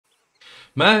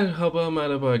Merhaba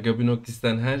merhaba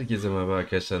Gabinoktis'ten herkese merhaba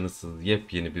arkadaşlar, nasılsınız?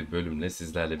 Yepyeni bir bölümle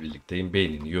sizlerle birlikteyim.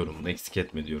 Beğenini, yorumunu eksik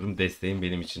etme diyorum. Desteğin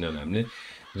benim için önemli.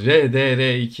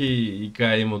 RDR2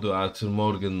 hikaye modu Arthur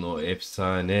Morgan'ın o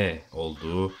efsane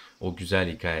olduğu o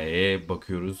güzel hikayeye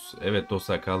bakıyoruz. Evet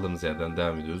dostlar, kaldığımız yerden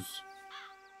devam ediyoruz.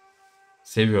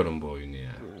 Seviyorum bu oyunu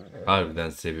ya. Harbiden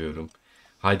seviyorum.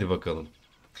 Haydi bakalım.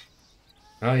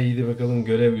 Haydi bakalım,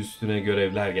 görev üstüne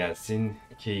görevler gelsin.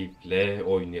 Keyifle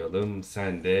oynayalım.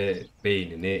 Sen de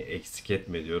beğenini eksik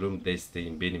etme diyorum.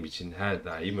 Desteğin benim için her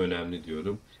daim önemli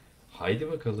diyorum.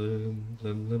 Haydi bakalım.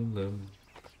 Lım lım lım.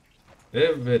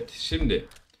 Evet, şimdi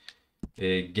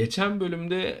geçen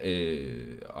bölümde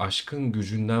aşkın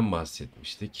gücünden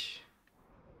bahsetmiştik.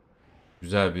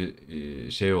 Güzel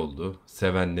bir şey oldu.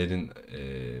 Sevenlerin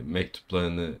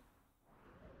mektuplarını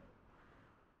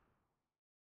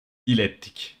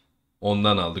ilettik.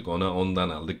 Ondan aldık ona, ondan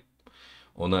aldık.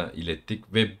 Ona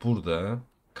ilettik ve burada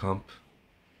kamp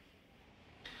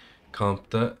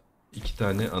kampta iki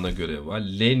tane ana görev var.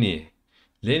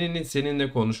 Lenny'nin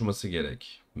seninle konuşması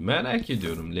gerek. Merak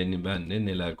ediyorum Lenny benle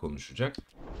neler konuşacak.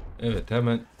 Evet,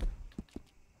 hemen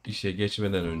işe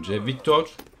geçmeden önce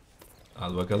Victor.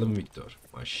 Al bakalım Victor.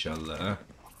 Maşallah.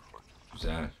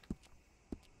 Güzel.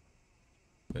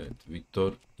 Evet,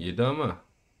 Victor yedi ama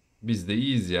biz de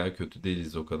iyiyiz ya. Kötü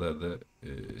değiliz, o kadar da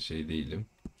şey değilim.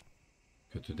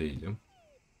 Kötü değilim.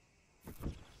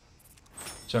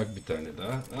 Çak bir tane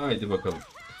daha. Haydi bakalım.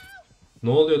 Ne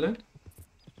oluyor lan?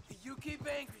 You keep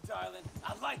angry, darling.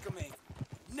 I like 'em angry.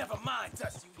 Never mind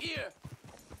us, you hear?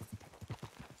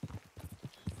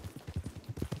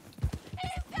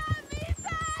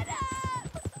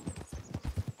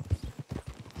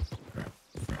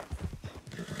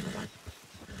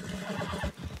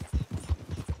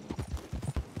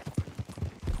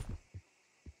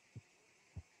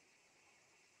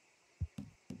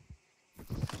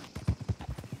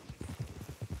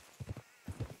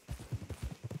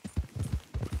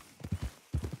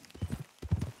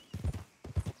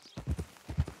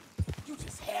 You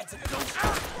just had to go.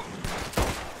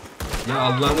 Ya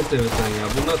Allah'ını seversen ya.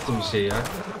 Bu nasıl bir şey ya?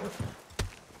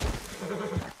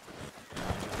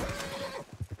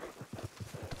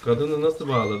 Kadını nasıl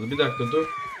bağladı? Bir dakika dur.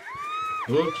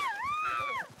 Dur.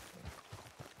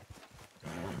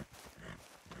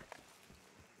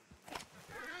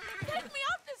 Take me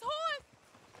off this horse!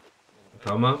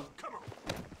 Tamam.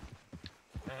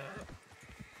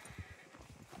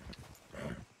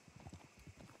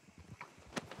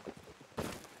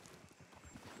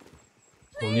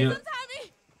 Konuya Untie me!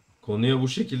 konuya bu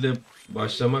şekilde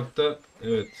başlamak da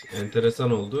evet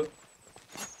enteresan oldu.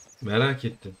 Merak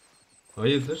ettim.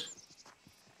 Hayırdır?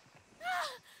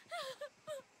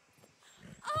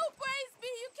 Oh, praise be,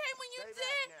 you came when you Say did!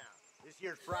 that now. This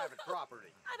here's private property.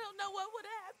 I don't know what would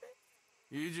happen.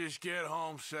 You just get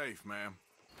home safe, ma'am.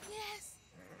 Yes,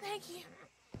 thank you.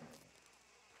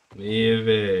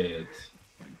 Evet.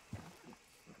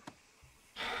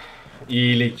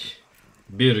 İyilik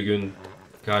bir gün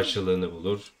karşılığını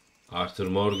bulur. Arthur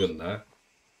Morgan da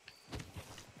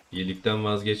iyilikten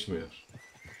vazgeçmiyor.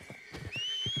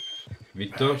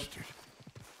 Victor.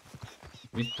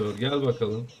 Victor gel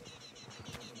bakalım.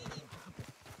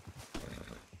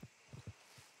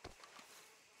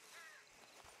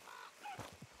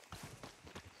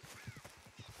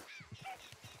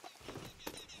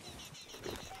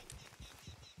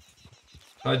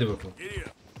 Hadi bakalım.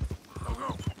 Idiot. Go,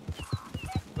 go.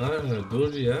 Ha,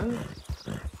 dur ya.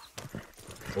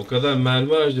 O kadar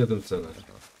mermi harcadım sana.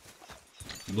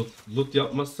 Loot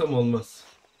yapmazsam olmaz.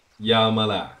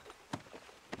 Yağmala.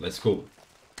 Let's go.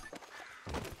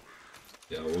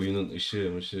 Ya oyunun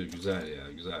ışığı güzel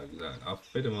ya. Güzel güzel.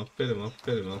 Aferin aferin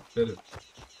aferin aferin.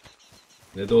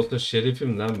 Ne de olsa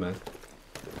şerifim lan ben.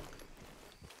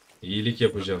 İyilik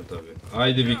yapacağım tabii.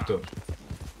 Haydi Victor.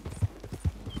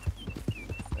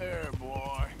 There,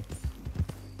 boy.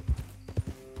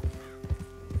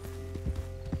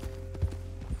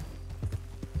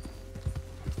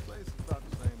 This place is about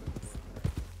the same as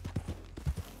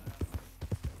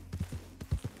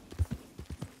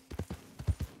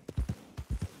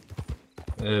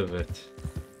Evet.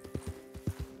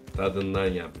 Tadından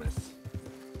yenmez.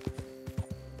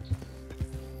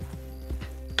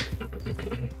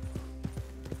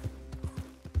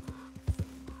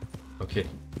 Okey.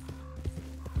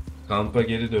 Kampa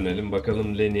geri dönelim.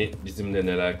 Bakalım Lenny bizimle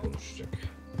neler konuşacak.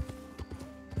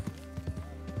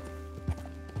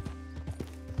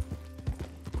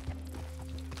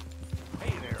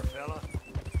 Hey there, fella.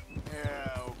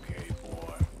 Yeah, okay,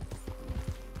 boy.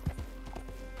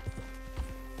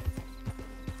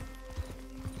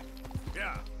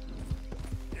 Yeah.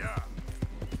 Yeah.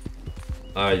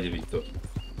 Haydi Victor.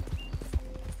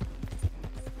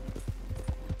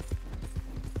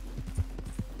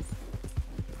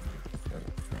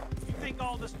 You think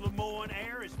all this Lemoyne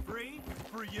air is free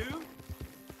for you?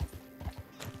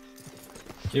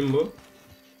 Kim bu?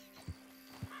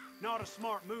 Not a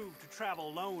smart move to travel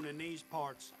alone in these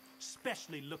parts,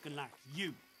 especially looking like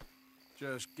you.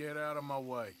 Just get out of my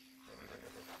way.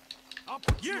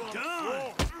 You're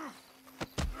done.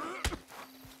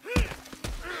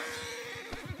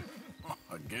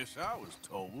 I guess I was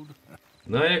told.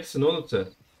 Ne ayaksın oğlum sen?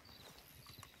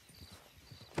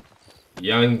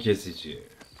 Yan kesici.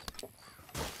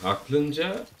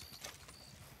 Aklınca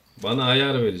bana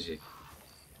ayar verecek.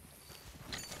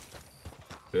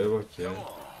 Şuraya bak ya.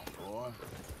 Boy,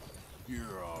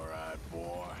 you're all right,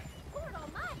 boy.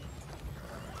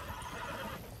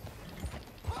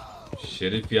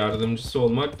 Şerif yardımcısı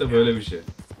olmak da böyle bir şey.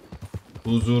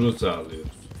 Huzuru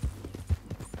sağlıyoruz.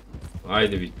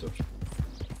 Haydi Victor.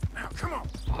 Now come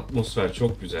on. Atmosfer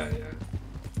çok güzel ya.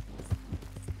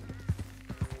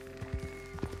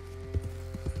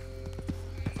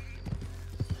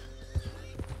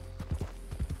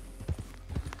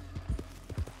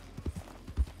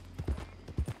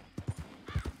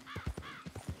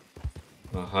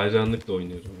 Hayranlıkla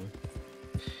oynuyorum ya.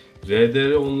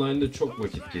 RDR Online'da çok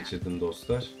vakit geçirdim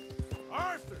dostlar.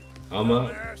 Arthur.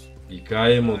 Ama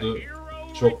hikaye modu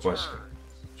çok başka.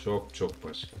 Çok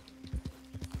başka.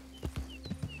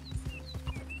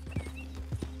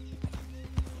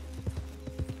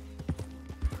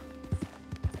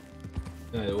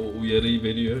 Yani o uyarıyı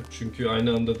veriyor. Çünkü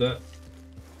aynı anda da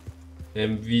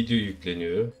hem video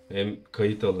yükleniyor hem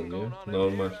kayıt alınıyor.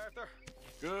 Normal.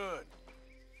 Good.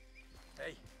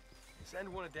 Hey, send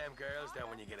one of them girls down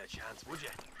when you get a chance, would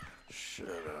you? Shut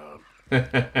up.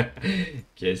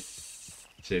 Kes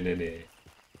çeneni.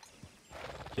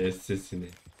 Kes sesini.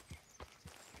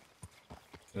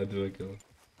 Hadi bakalım.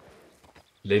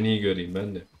 Lenny'yi göreyim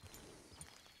ben de.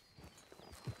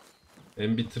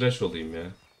 Hem bir tıraş olayım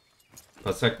ya.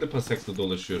 Pasaklı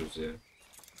dolaşıyoruz ya.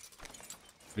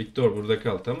 Victor burada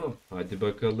kal, tamam. Hadi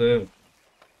bakalım.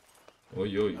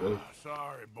 Oy.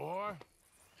 Sorry, boy.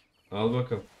 Al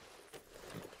bakalım.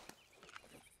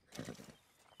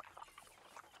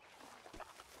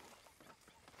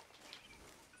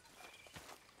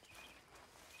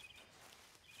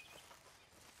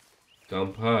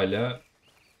 Kamp hala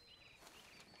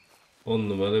 10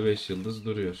 numara 5 yıldız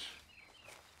duruyor.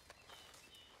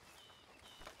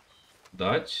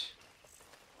 Dutch.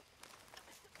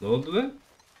 Ne oldu lan?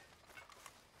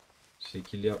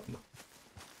 Şekil yapma.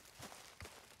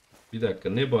 Bir dakika,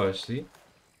 ne bağışlayayım?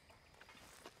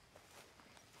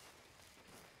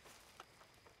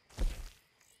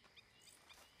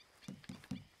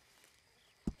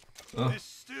 Ah. This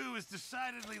stew is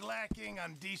decidedly lacking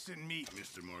on decent meat,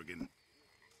 Mr. Morgan.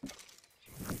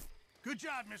 Good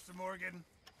job, Mr. Morgan.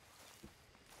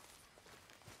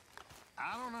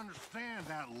 I don't understand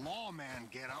that lawman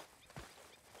getup.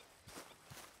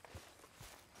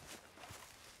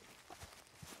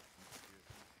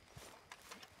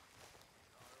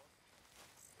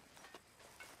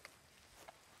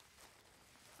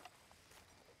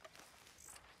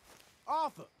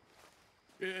 Arthur,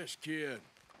 Yes, kid.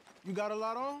 you got a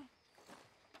lot on?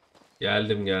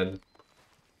 Geldim.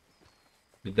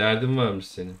 Bir derdin varmış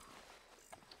senin.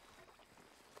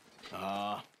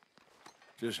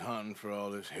 Just hunting for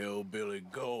all this hillbilly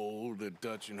gold that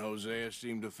Dutch and Hosea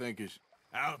seem to think is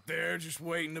out there just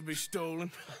waiting to be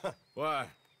stolen. Why?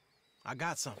 I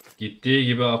got something. Gittiği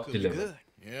gibi af Could be dileme. good.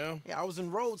 Yeah? Yeah, I was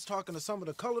in Rhodes talking to some of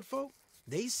the colored folk.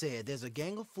 They said there's a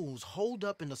gang of fools holed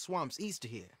up in the swamps east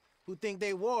of here who think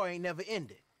their war ain't never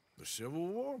ended. The Civil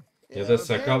War? Ya da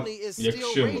sakal Apparently it's still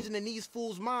yakışıyor mu? raging in these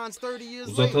fools' minds 30 years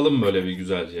later. Uzatalım böyle bir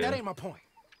güzelce That ya. ain't my point.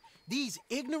 These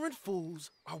ignorant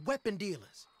fools are weapon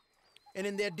dealers. And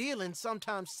in their dealing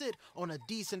sometimes sit on a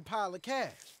decent pile of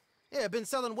cash. Yeah, been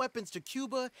selling weapons to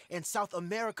Cuba and South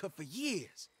America for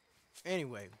years.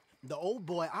 Anyway, the old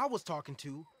boy I was talking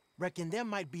to reckoned there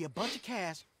might be a bunch of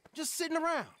cash just sitting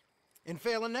around. And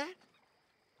failing that,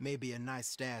 maybe a nice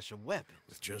stash of weapons.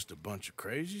 With just a bunch of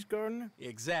crazies, Gardner?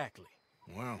 Exactly.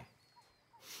 Well,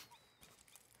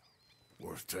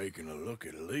 worth taking a look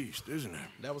at least, isn't it?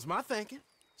 That was my thinking.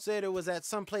 Said it was at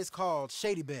some place called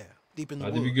Shady Bear, deep in the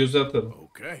Hadi bir woods. göz atalım.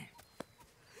 Okay.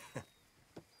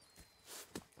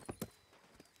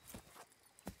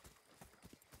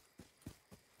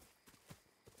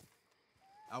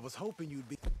 I was hoping you'd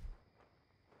be.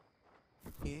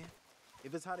 Yeah,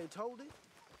 if it's how they told it,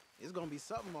 it's gonna be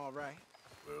something, all right.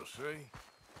 We'll see.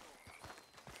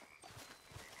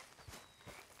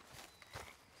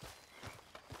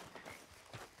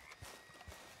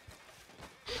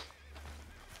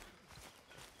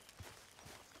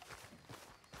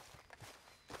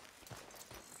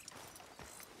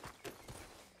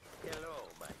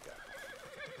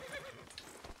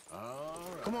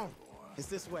 Come on. It's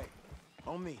this way.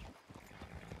 On me.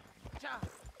 Cha.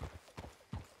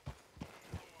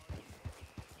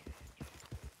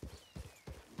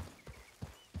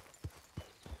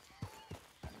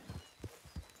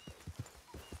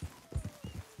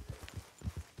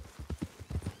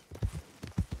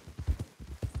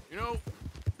 You know,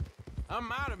 I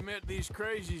might have met these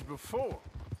crazies before.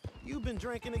 You been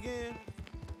drinking again?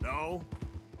 No.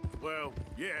 Well,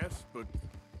 yes, but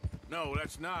no,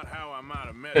 that's not how I might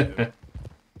have met them.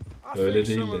 I Öyle think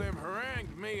some of değildi. them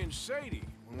harangued me and Sadie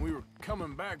when we were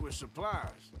coming back with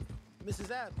supplies.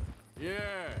 Mrs. Adler.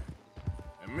 Yeah.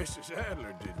 And Mrs.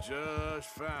 Adler did just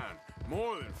fine.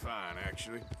 More than fine,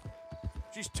 actually.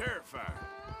 She's terrifying.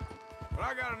 But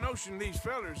I got a notion these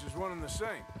fellers is one and the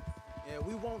same. Yeah,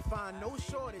 we won't find no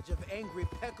shortage of angry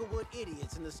Peckerwood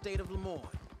idiots in the state of Lemoyne.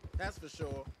 That's for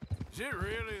sure. Is it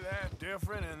really that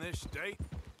different in this state?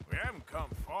 We haven't come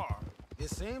far. It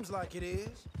seems like it is.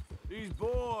 These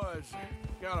boys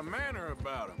got a manner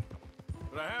about them,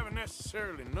 but I haven't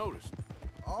necessarily noticed.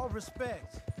 All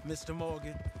respect, Mr.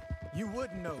 Morgan. You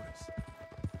wouldn't notice.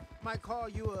 Might call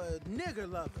you a nigger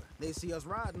lover. They see us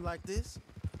riding like this.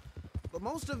 But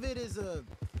most of it is a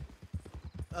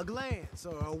glance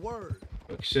or a word.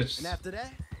 Bakış And açısı. after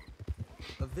that,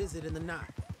 a visit in the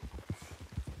night.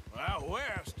 Out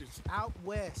west, it's Out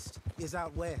west is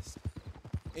out west.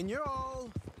 And you're all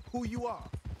who you are.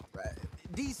 Right?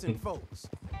 Decent folks.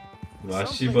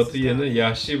 Vahşi Batı yerine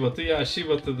Yahşi Batı, Yahşi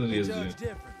Batı'dır They yazıyor. judge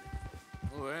differently.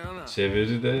 well now.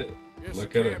 Çeviri de Guess it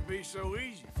makara. can't be so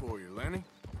easy for you, Lenny.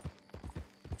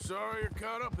 Sorry you're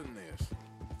caught up in this.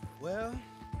 Well,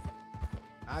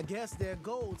 I guess their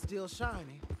gold's still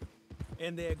shining,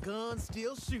 and their guns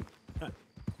still shoot.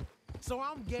 So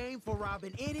I'm game for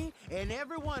robbing any and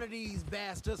every one of these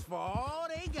bastards for all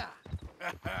they got.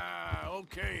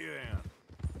 Okay then.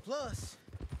 Plus,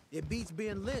 it beats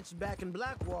being lynched back in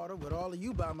Blackwater with all of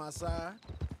you by my side.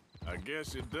 I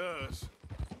guess it does.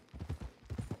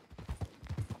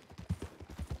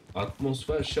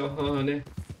 Atmosfer şahane.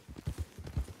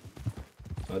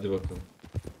 Hadi bakalım.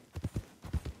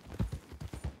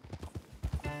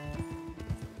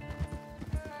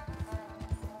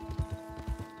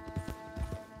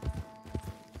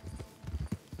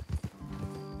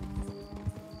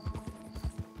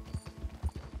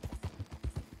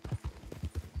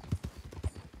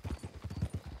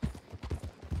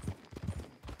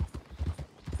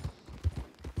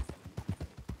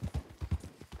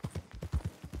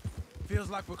 Feels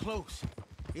like we're close.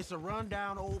 It's a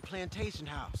rundown old plantation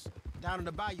house down in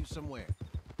the bayou somewhere.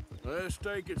 Let's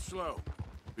take it slow.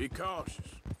 Be cautious.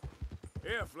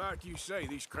 If, like you say,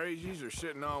 these crazies are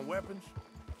sitting on weapons,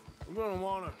 we're gonna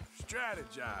want to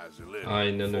strategize a little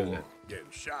Aynen before öyle.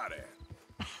 getting shot at.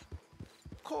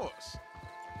 Of course.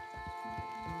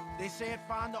 They said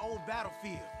find the old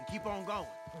battlefield and keep on going.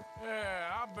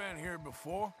 Yeah, I've been here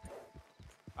before.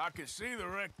 I can see the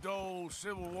wrecked old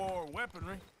Civil War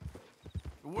weaponry.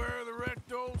 Where are the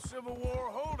wrecked old Civil War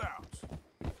holdouts?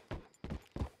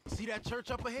 See that church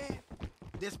up ahead?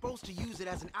 They're supposed to use it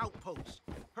as an outpost.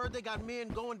 Heard they got men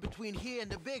going between here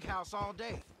and the big house all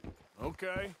day.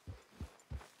 Okay.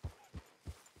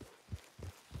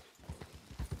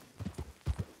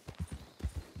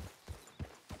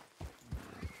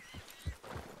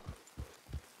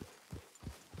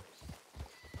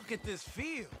 Look at this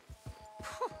field.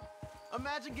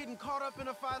 Imagine getting caught up in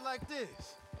a fight like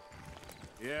this.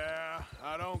 Yeah,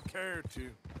 I don't care to.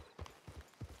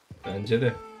 Bence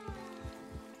de.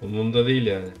 Umurumda değil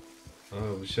yani.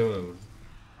 Aa bir şey var burada.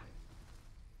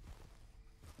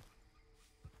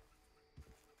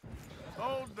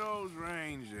 Hold those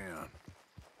reins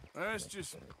in. Let's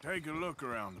just take a look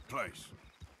around the place.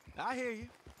 I hear you.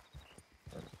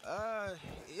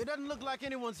 It doesn't look like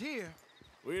anyone's here.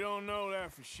 We don't know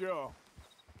that for sure.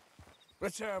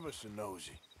 Let's have us a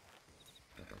nosy.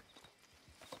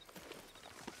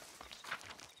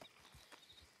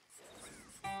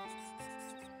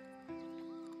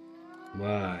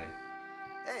 Vay.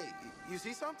 Hey, you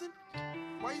see something?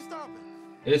 Why you stopping?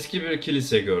 Eski bir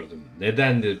kilise gördüm.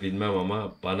 Nedendir bilmem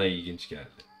ama bana ilginç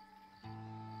geldi.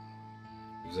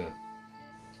 Güzel.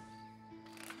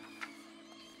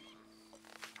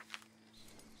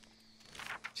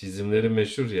 Çizimleri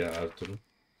meşhur ya Arthur'un.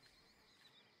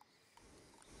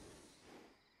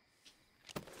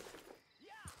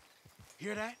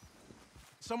 Hear that?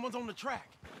 Someone's on the track.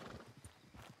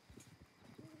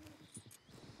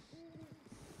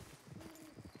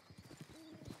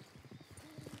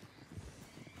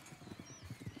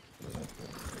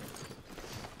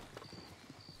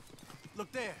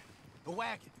 Look there, a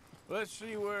wagon, Let's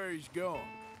see where he's going.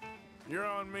 You're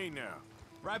on me now.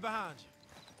 right behind you.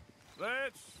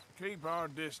 Let's keep our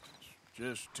distance.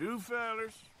 Just two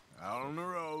fellers out on the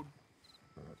road.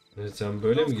 Sen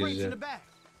böyle Those mi crates in the gireceksin? back,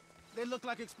 they look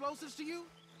like explosives to you?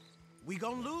 We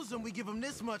gonna lose them, we give them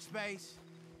this much space.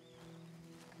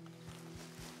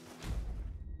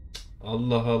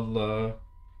 Allah Allah.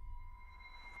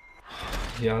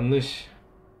 Yanlış.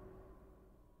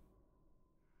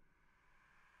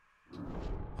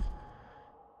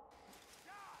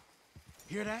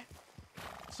 Hear that?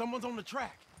 Someone's on the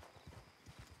track.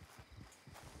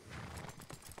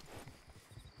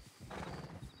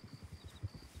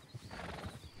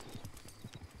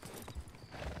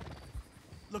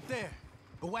 Look there,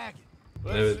 a wagon,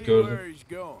 Let's Evet, see gördüm. where he's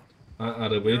going.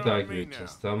 Arabayı takip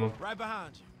edeceğiz. Tamam. right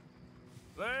behind you.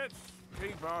 Let's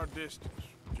keep our distance.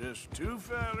 Just two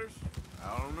fellers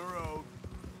out on the road.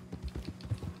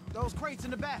 Those crates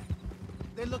in the back,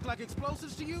 they look like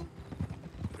explosives to you?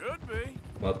 Could be.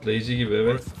 Patlayıcı gibi,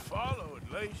 evet. Worth a follow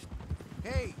at least.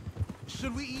 Hey,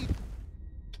 should we eat?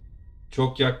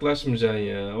 Çok yaklaşmayacaksın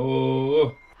ya.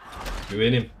 Oo.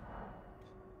 Güvenim.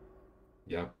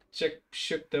 Yapacak bir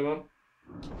şey yok, devam.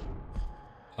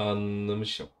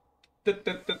 Anlamışım. Tıt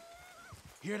tıt tıt.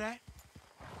 Hear that?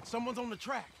 Someone's on the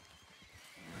track.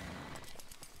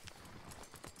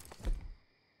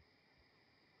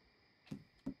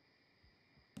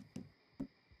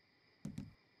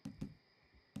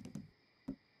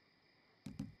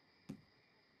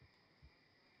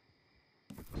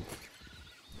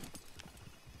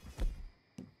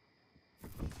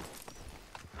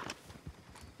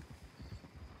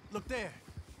 Look there,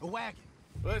 a wagon,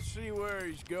 Let's see where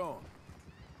he's going.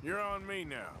 You're on me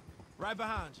now. right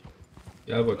behind you.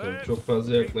 Gel bakalım, Let's çok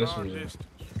fazla keep our yaklaşmayacağım. distance.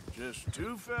 Just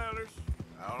two fellers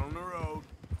out on the road.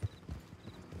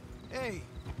 Hey,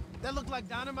 that look like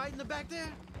dynamite in the back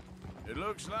there? It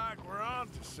looks like we're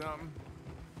onto something.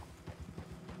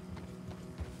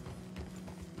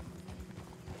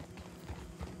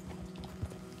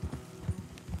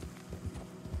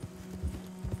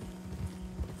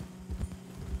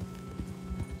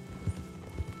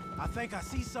 I think I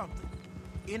see something.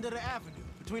 End of the avenue,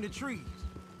 between the trees.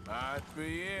 Might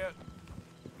be it.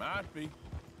 Might be.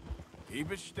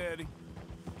 Keep it steady.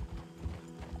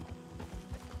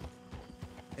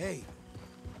 Hey,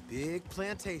 big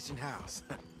plantation house.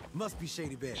 Must be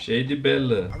Shady Bear. Shady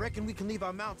Bella. I reckon we can leave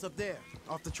our mounts up there,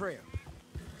 off the trail.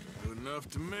 Good enough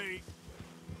to me.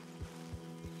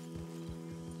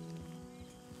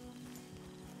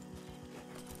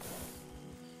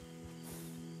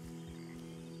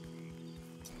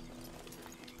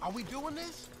 Are we doing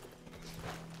this?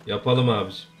 Yapalım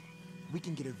abiciğim. We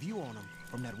can get a view on them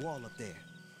from that wall up there.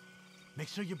 Make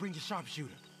sure you bring your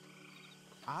sharpshooter.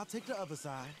 I'll take the other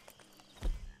side.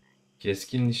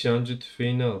 Keskin nişancı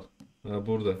tüfeğini al. Ha,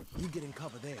 burada. You get in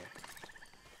cover there.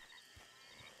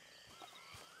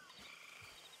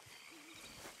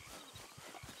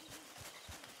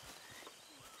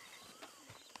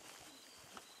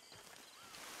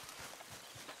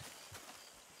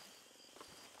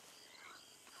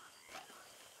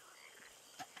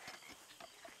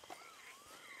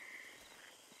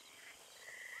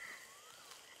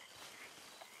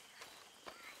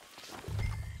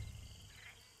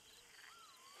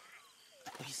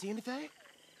 You see anything?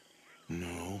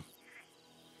 No.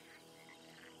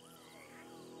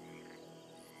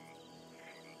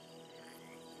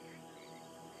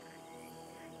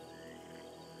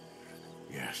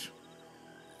 Yes.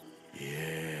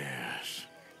 Yes.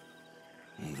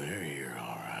 They're here,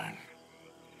 all right.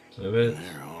 Evet.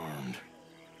 They're armed.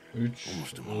 3.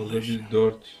 Almost a Orada militia. bir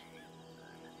 4.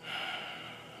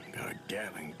 Got a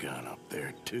Gatling gun up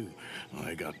there, too. Well,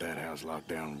 they got that house locked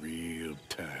down real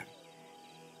tight.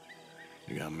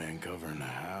 You got men covering the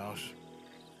house.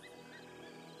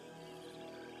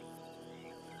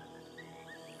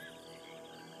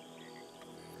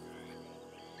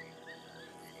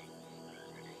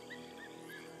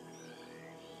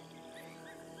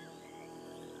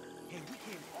 Hey, we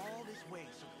came all this way,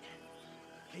 so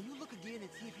can you look again and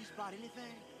see if you spot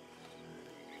anything?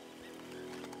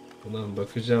 Ulan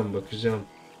bakacağım.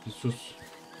 Bir sus.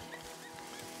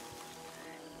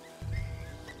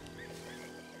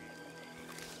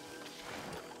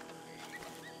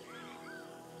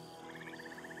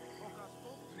 Folk I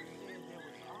spoke to said there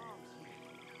was arms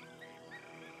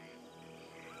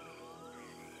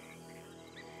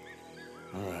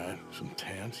here. All right, some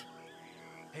tents.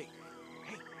 Hey,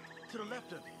 to the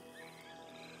left of it.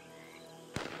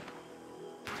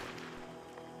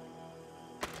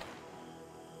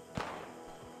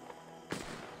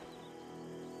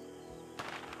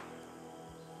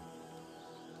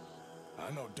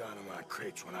 I know dynamite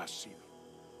crates when I see them.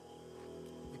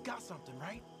 We got something,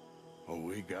 right? Oh,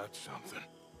 we got something.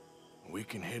 We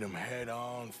can hit them head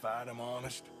on, fight them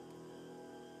honest.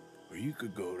 Or you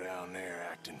could go down there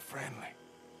acting friendly.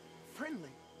 Friendly?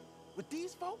 With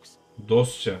these folks?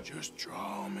 Dostça. Just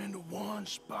draw them into one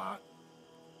spot,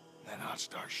 then I'll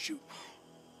start shooting.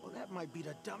 Well, that might be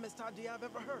the dumbest idea I've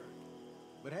ever heard.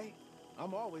 But hey,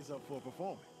 I'm always up for a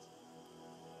performance.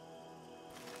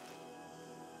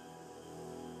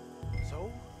 So,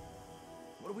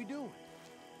 what are we doing?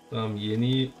 Tamam,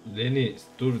 yeni Lenny,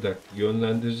 dur bir dakika,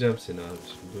 yönlendireceğim seni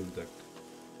abiciğim, dur bir dakika.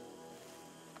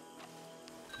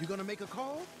 You gonna make a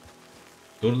call?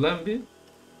 Dur lan bir.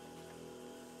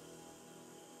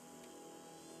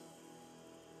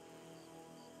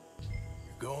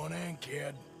 You're going in,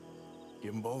 kid.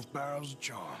 Give them both barrels a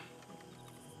charm.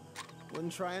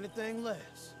 Wouldn't try anything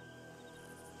less.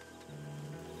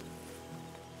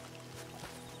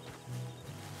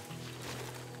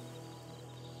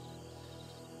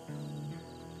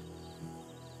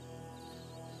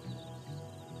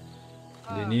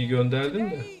 Lenny'yi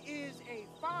gönderdin de. Today is a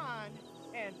fine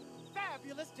and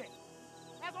fabulous day,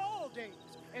 as all days,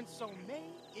 and so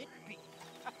may it be.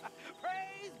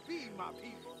 Praise be, my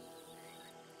people.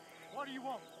 What do you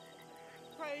want?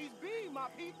 Praise be, my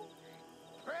people.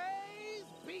 Praise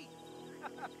be.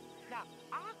 Now,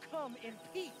 I come in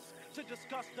peace to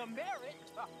discuss the merit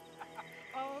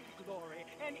of glory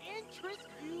and interest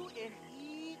you in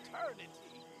eternity.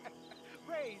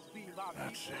 Praise be, my people.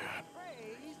 That's it.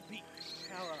 Praise be.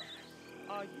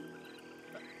 Now, are you?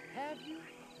 Have you?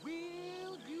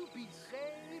 Will you be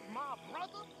saved, my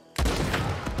brother? Well,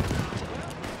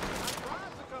 my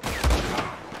brides are coming.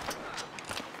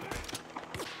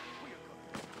 We are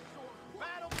coming. So,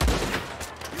 battle.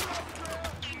 You know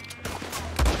the drill.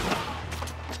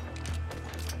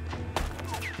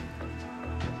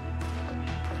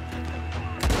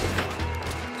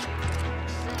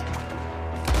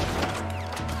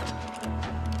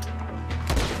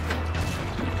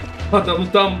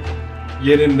 Adamı tam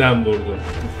yerinden vurdu.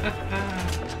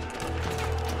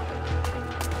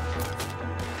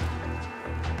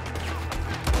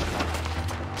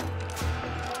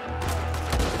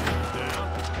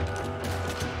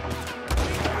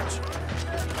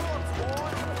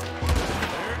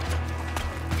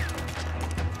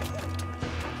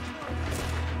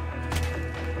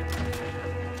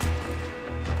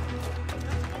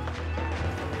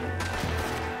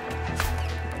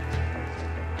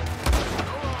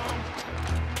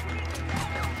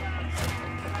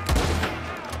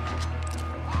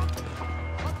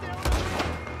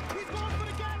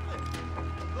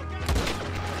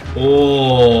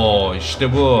 Oo,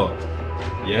 işte bu.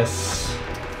 Yes.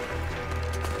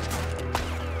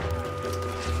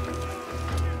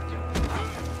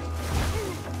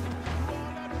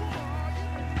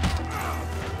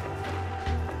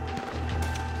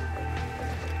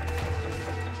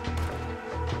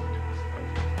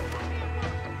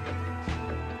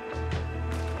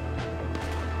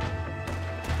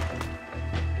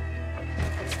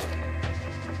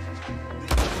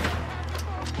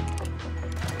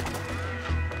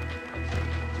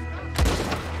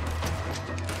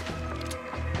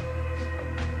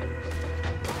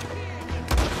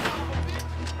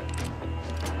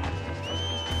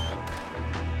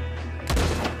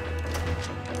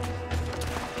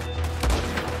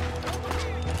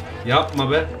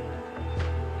 Yapma be.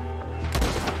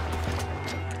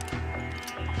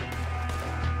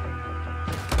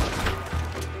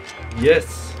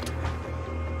 Yes.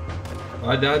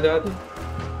 Hadi hadi hadi.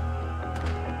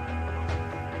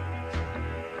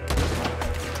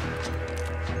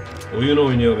 Oyun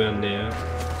oynuyor bende ya.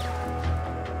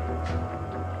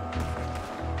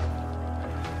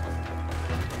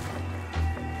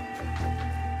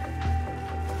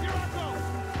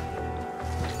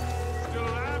 Still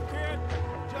alive, kid?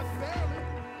 Just barely.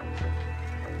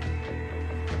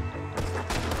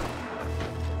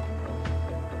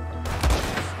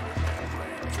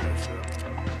 Dress up.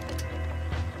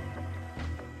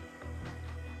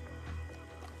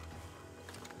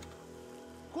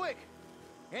 Quick!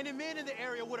 Any men in the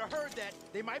area would have heard that.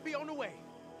 They might be on the way.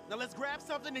 Now let's grab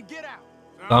something and get out.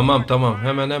 Tamam tamam,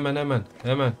 hemen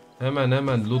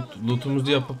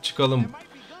lootumuzu yapıp çıkalım.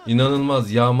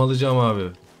 İnanılmaz, yağmalayacağım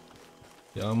abi.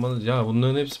 Ya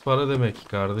bunların hepsi para demek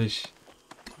kardeş.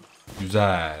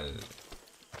 Güzel.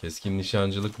 Keskin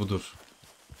nişancılık budur.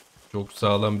 Çok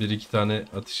sağlam bir iki tane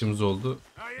atışımız oldu.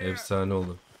 Efsane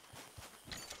oldu.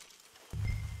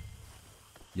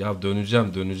 Ya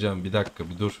döneceğim. Bir dakika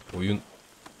bir dur. Oyun.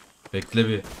 Bekle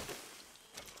bir.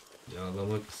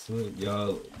 Yağlama kısmı.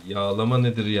 Yağlama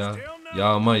nedir ya?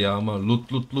 Yağma.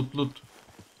 Loot.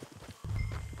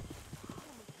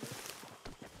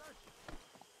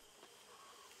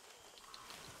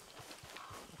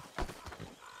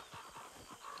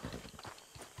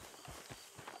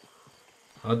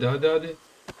 Hadi hadi hadi. I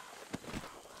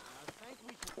think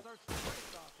we should search the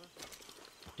post office.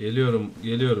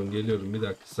 Geliyorum. Bir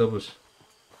dakika sabır.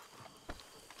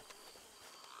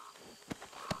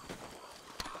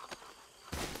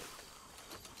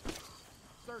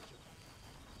 Search it.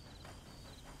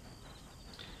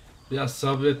 Biraz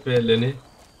sabret be Lenny.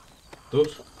 Dur.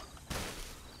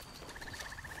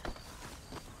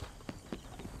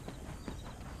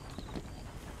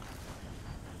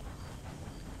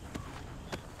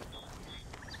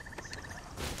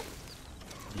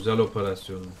 Güzel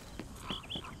operasyon.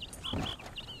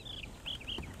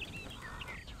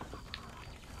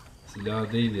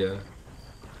 Silah değil ya.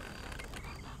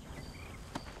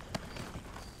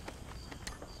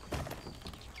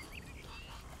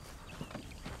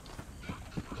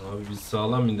 Abi biz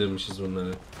sağlam indirmişiz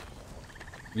bunları.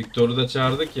 Victor'u da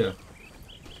çağırdık ya.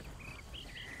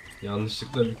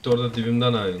 Yanlışlıkla Victor da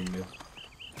dibimden ayrılmıyor.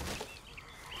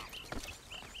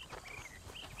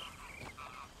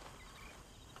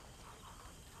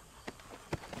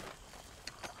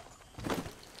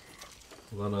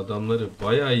 Ulan adamları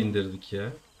bayağı indirdik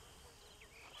ya.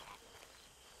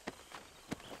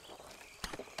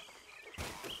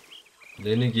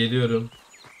 Lenny geliyorum.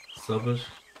 Sabır.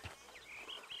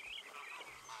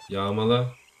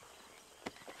 Yağmala.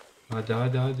 Hadi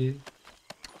hadi hadi.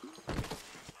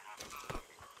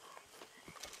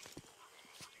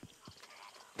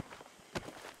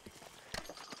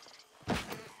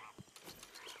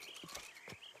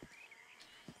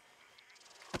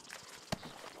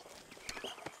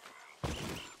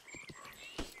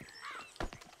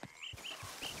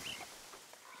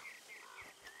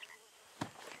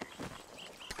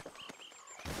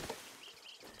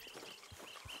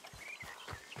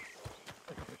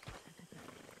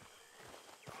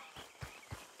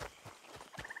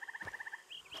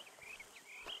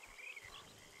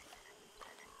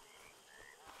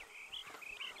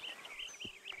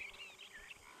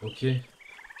 Okey.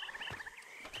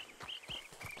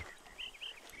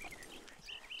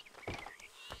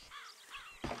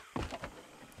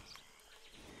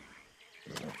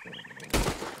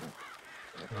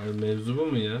 Abi mevzu bu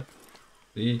mu ya?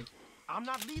 Değil. I'm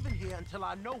not leaving here until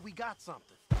I know we got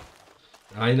something.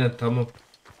 Aynen tamam.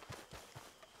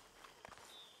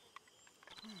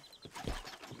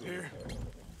 Here.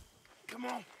 Come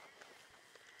on.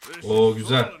 This Oo, is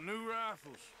güzel. full of new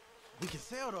rifles. We can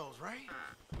sell those, right?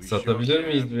 We Satabilir sure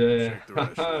miyiz can. be? Check the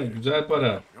rest Haha, later. güzel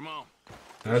para. Come on.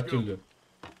 Her türlü.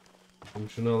 Şimdi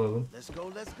şunu alalım. Let's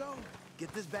go, let's go.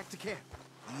 Get this back to camp.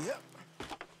 Yep.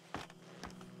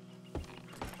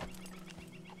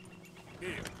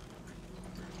 Here.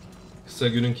 Kısa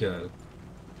günün kârı.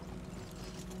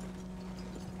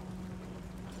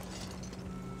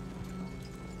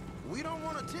 We don't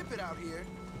want to tip it out here.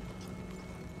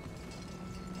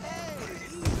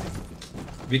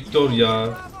 Victor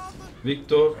ya.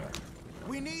 Victor.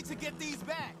 We need to get these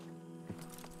back.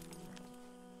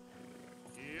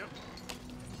 Yep.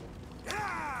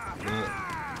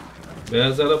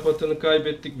 Beyaz Arap atını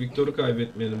kaybettik. Victor'u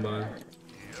kaybetmeyelim bari.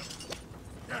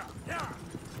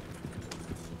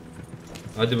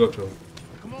 Hadi bakalım.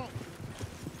 Come on.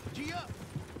 G up.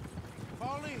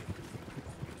 Fall in.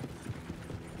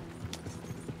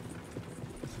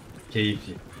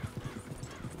 Keyifli.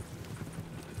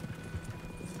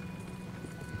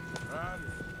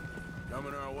 Riders.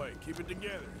 Coming our way. Keep it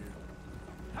together here.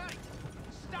 Hey!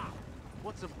 Stop!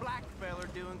 What's a black feller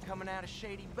doing coming out of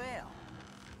Shady Belle?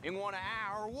 In one of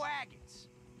our wagons?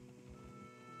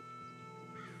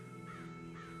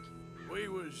 We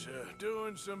was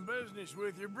doing some business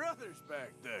with your brothers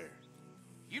back there.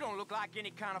 You don't look like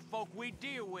any kind of folk we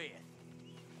deal with.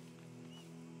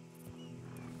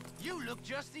 You look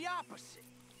just the opposite.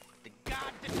 The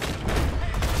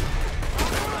goddamn...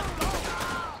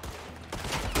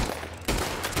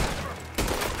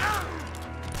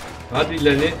 Hadi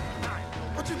Lenny.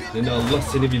 Lenny Allah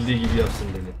seni bildiği gibi yapsın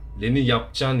Lenny. Lenny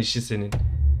yapacağın işi senin.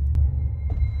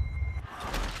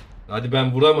 Hadi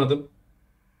ben vuramadım.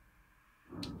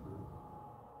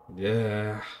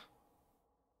 Yeah.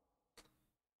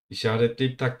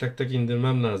 İşaretleyip tak tak tak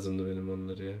indirmem lazımdı benim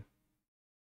onları ya.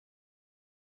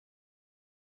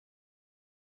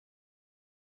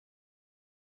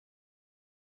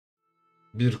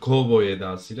 Bir kovboy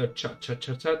edasıyla çat çat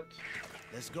çat çat.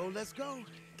 Let's go, let's go.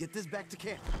 Get this back to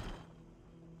camp.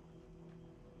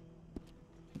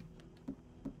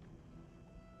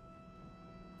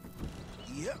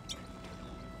 Yep.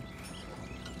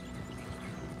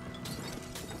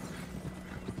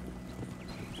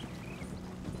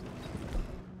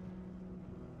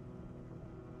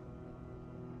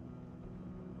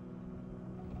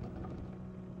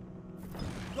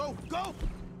 Go, go!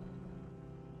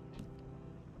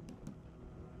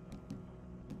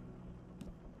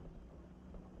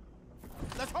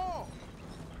 Let's haul!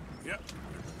 Yep,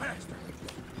 faster.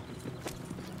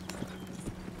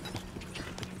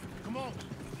 Come on.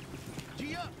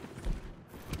 G up.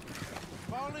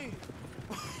 Fall in.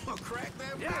 Crack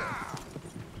that whip. Yeah!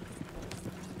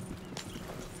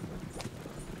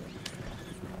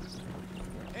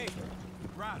 Hey,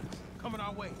 riders, coming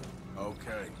our way.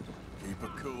 Okay, keep a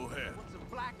cool head. What's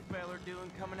a black feller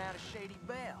doing coming out of Shady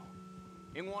Belle?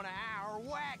 In one of our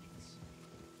wagons.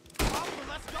 Officer,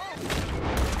 let's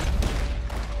go!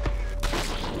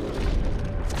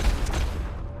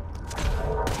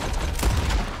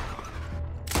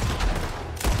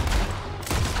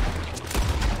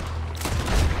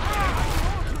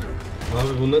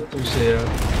 Abi bu nasıl bir şey ya?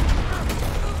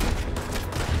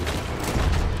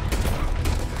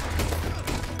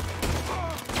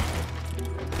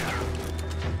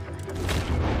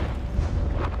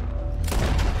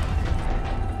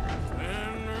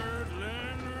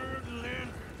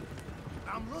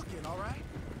 I'm looking, all right?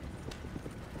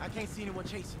 I can't see anyone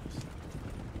chasing us.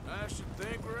 I should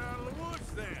think we're out of the woods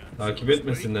then. Takip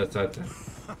etmesinler zaten.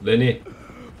 Lenny.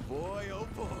 Boy, oh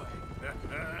boy.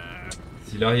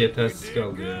 Silah yetersiz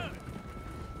kaldı ya.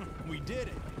 We did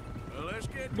it. Well, let's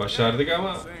get to Başardık that.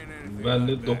 ama Saying anything ben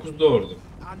de like that. 9 doğurdum.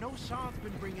 I know Sean's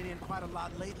been bringing in quite a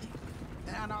lot lately,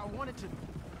 and I wanted to...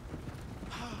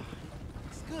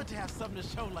 It's good to have something to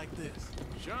show like this.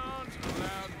 Sean's a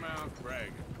loudmouth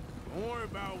bragger. Don't worry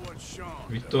about what Sean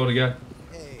does. Victor gel.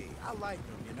 Hey, I like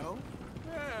him, you know?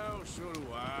 Well, so do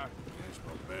I. It's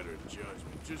my better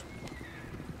judgment. Just,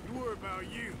 you worry about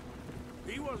you.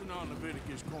 He wasn't on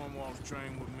Leviticus Cornwall's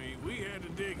train with me. We had to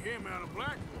dig him out of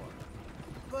Blackwater.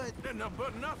 But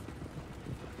But nothing.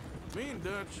 Me and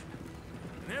Dutch,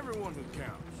 and everyone who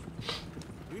counts.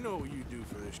 We know what you do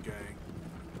for this gang.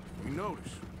 We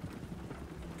notice.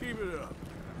 Keep it up.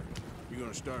 You're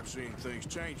gonna start seeing things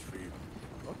change for you.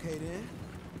 okay then.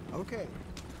 Okay.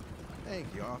 Thank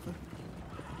you, Arthur.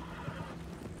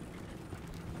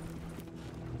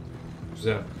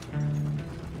 Güzel.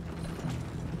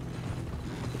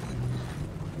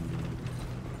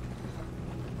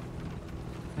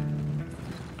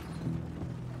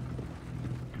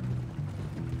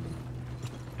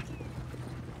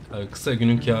 Kısa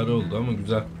günün kârı oldu ama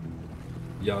güzel.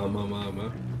 Yağma mağma.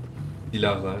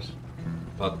 Silahlar.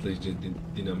 Patlayıcı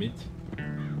dinamit.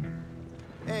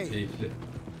 Hey, Keyifli.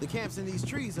 the camp's in these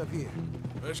trees up here.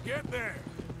 Let's get there.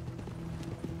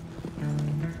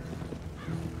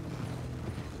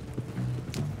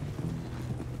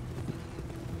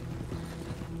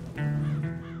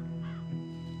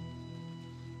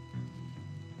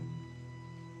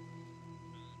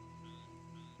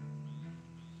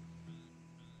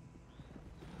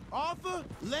 Arthur,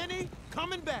 Lenny,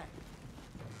 coming back.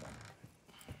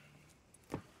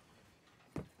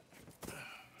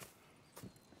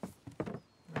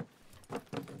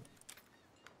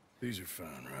 These are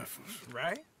fine rifles.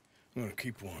 Right? I'm gonna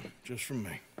keep one, just for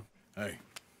me. Hey,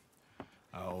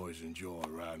 I always enjoy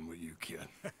riding with you, kid.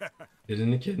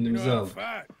 Birini kendimize how to aldık.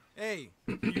 fight. Hey,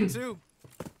 you too.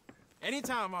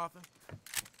 Anytime, Arthur.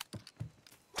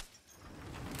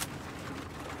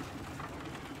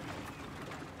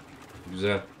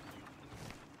 Güzel.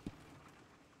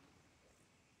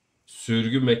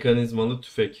 Sürgü mekanizmalı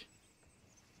tüfek.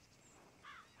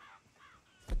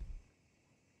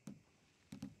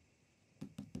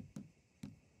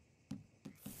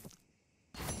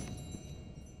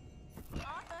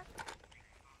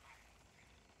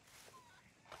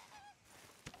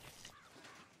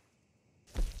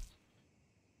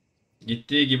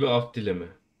 Gittiği gibi af dileme.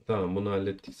 Tamam, bunu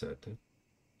hallettik zaten.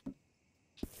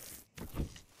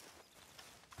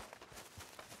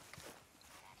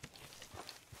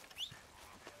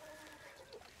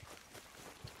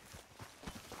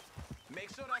 Make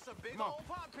sure that's a big old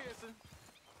pop piercing.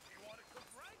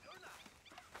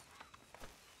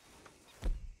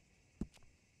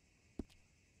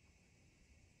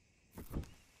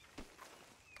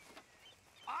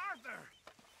 Arthur!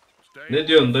 Stay Ne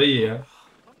diyorsun dayı ya?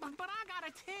 But I got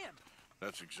a tip.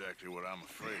 That's exactly what I'm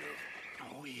afraid of.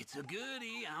 Oh, it's a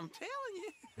goodie, I'm telling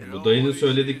you. Bu dayının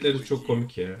söyledikleri çok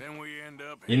komik ya. Then we end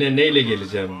up Yine neyle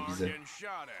geleceğim bize? getting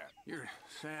shot at. You're a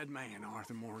sad man,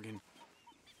 Arthur Morgan.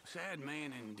 Sad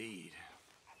man indeed.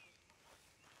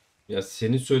 Ya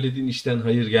senin söylediğin işten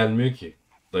hayır gelmiyor ki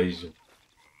dayıcım.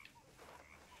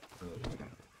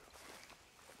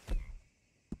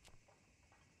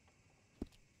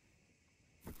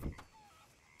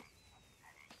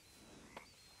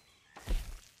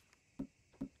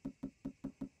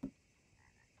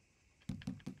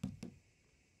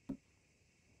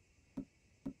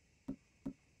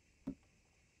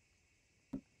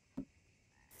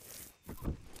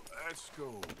 Let's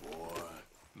go, boy.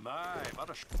 My, what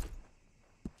a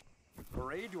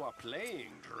parade you are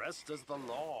playing, dressed as the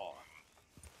law.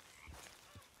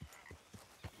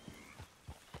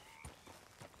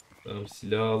 Tamam,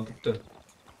 silah aldık da.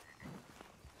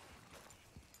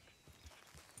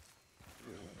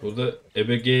 Burada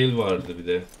Abigail vardı bir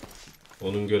de.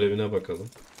 Onun görevine bakalım.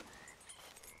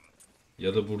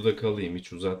 Ya da burada kalayım,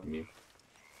 hiç uzatmayayım.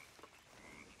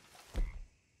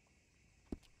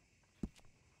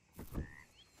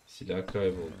 Silah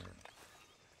kayboldu.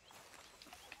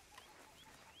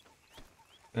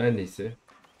 Her neyse.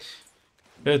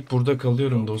 Evet, burada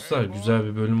kalıyorum dostlar. Güzel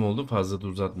bir bölüm oldu. Fazla da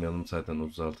uzatmayalım. Zaten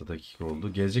 36 dakika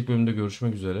oldu. Gelecek bölümde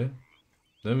görüşmek üzere.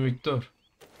 Değil mi Victor?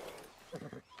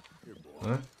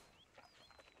 Ha?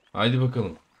 Haydi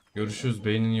bakalım. Görüşürüz.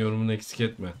 Beğenini, yorumunu eksik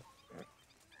etme.